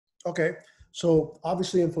Okay. So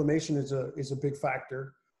obviously inflammation is a big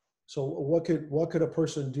factor. So what could a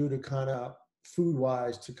person do to kind of food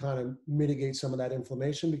wise to kind of mitigate some of that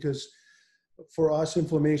inflammation? Because for us,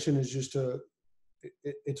 inflammation is just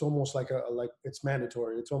it's almost like like it's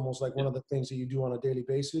mandatory. It's almost like one Yeah. of the things that you do on a daily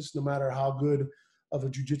basis. No matter how good of a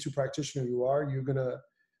jujitsu practitioner you are, you're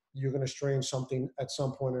gonna strain something at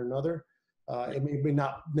some point or another. Right. It may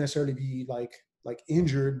not necessarily be like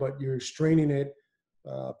injured, but you're straining it,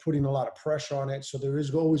 putting a lot of pressure on it. So there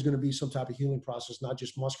is always going to be some type of healing process, not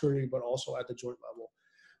just muscularly, but also at the joint level.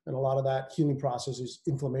 And a lot of that healing process is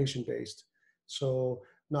inflammation based. So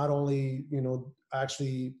not only,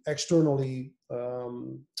 actually externally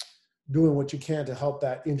doing what you can to help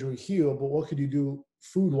that injury heal, but what could you do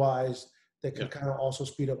food wise that Yeah. could kind of also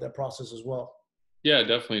speed up that process as well? Yeah,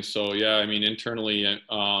 definitely. So yeah, I mean, internally,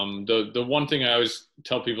 the one thing I always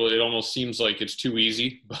tell people, it almost seems like it's too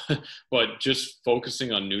easy, but just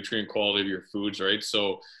focusing on nutrient quality of your foods, right?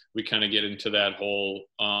 So we kind of get into that whole,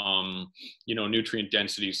 nutrient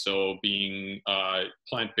density. So being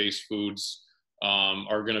plant-based foods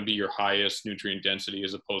are going to be your highest nutrient density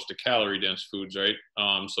as opposed to calorie-dense foods, right?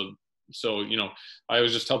 So I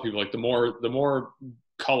always just tell people like the more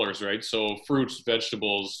colors, right? So fruits,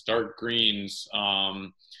 vegetables, dark greens,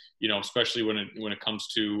 especially when it comes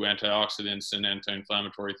to antioxidants and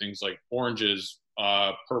anti-inflammatory things like oranges,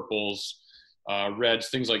 purples, reds,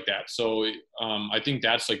 things like that. So I think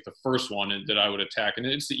that's like the first one that I would attack, and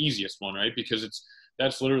it's the easiest one, right? Because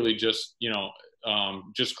that's literally just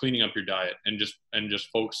just cleaning up your diet and just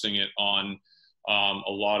focusing it on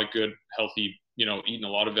a lot of good healthy, eating a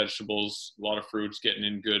lot of vegetables, a lot of fruits, getting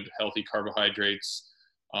in good healthy carbohydrates,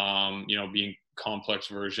 being complex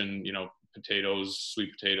version, potatoes,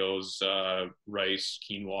 sweet potatoes, rice,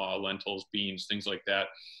 quinoa, lentils, beans, things like that.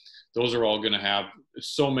 Those are all going to have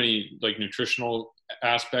so many like nutritional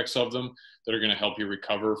aspects of them that are going to help you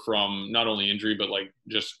recover from not only injury, but like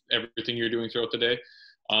just everything you're doing throughout the day.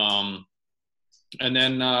 And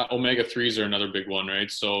then omega-3s are another big one,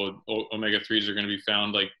 right? So omega-3s are going to be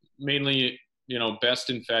found like mainly, best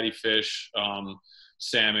in fatty fish,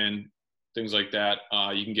 salmon, things like that.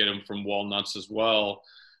 You can get them from walnuts as well.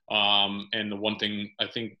 And the one thing I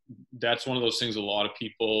think that's one of those things a lot of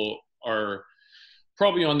people are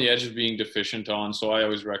probably on the edge of being deficient on. So I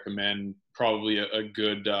always recommend probably a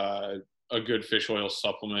good fish oil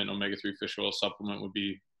supplement. Omega-3 fish oil supplement would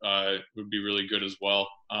be really good as well.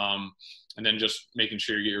 And then just making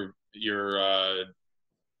sure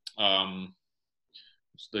um,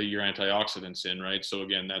 your antioxidants in, right? So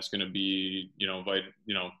again, that's going to be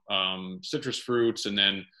citrus fruits, and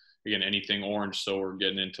then again anything orange. So we're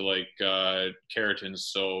getting into like carotens,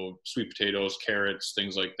 so sweet potatoes, carrots,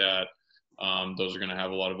 things like that. Those are going to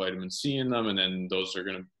have a lot of vitamin C in them, and then those are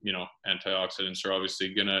going to, antioxidants are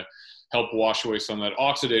obviously going to help wash away some of that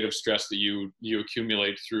oxidative stress that you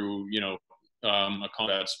accumulate through, a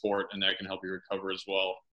combat sport, and that can help you recover as well.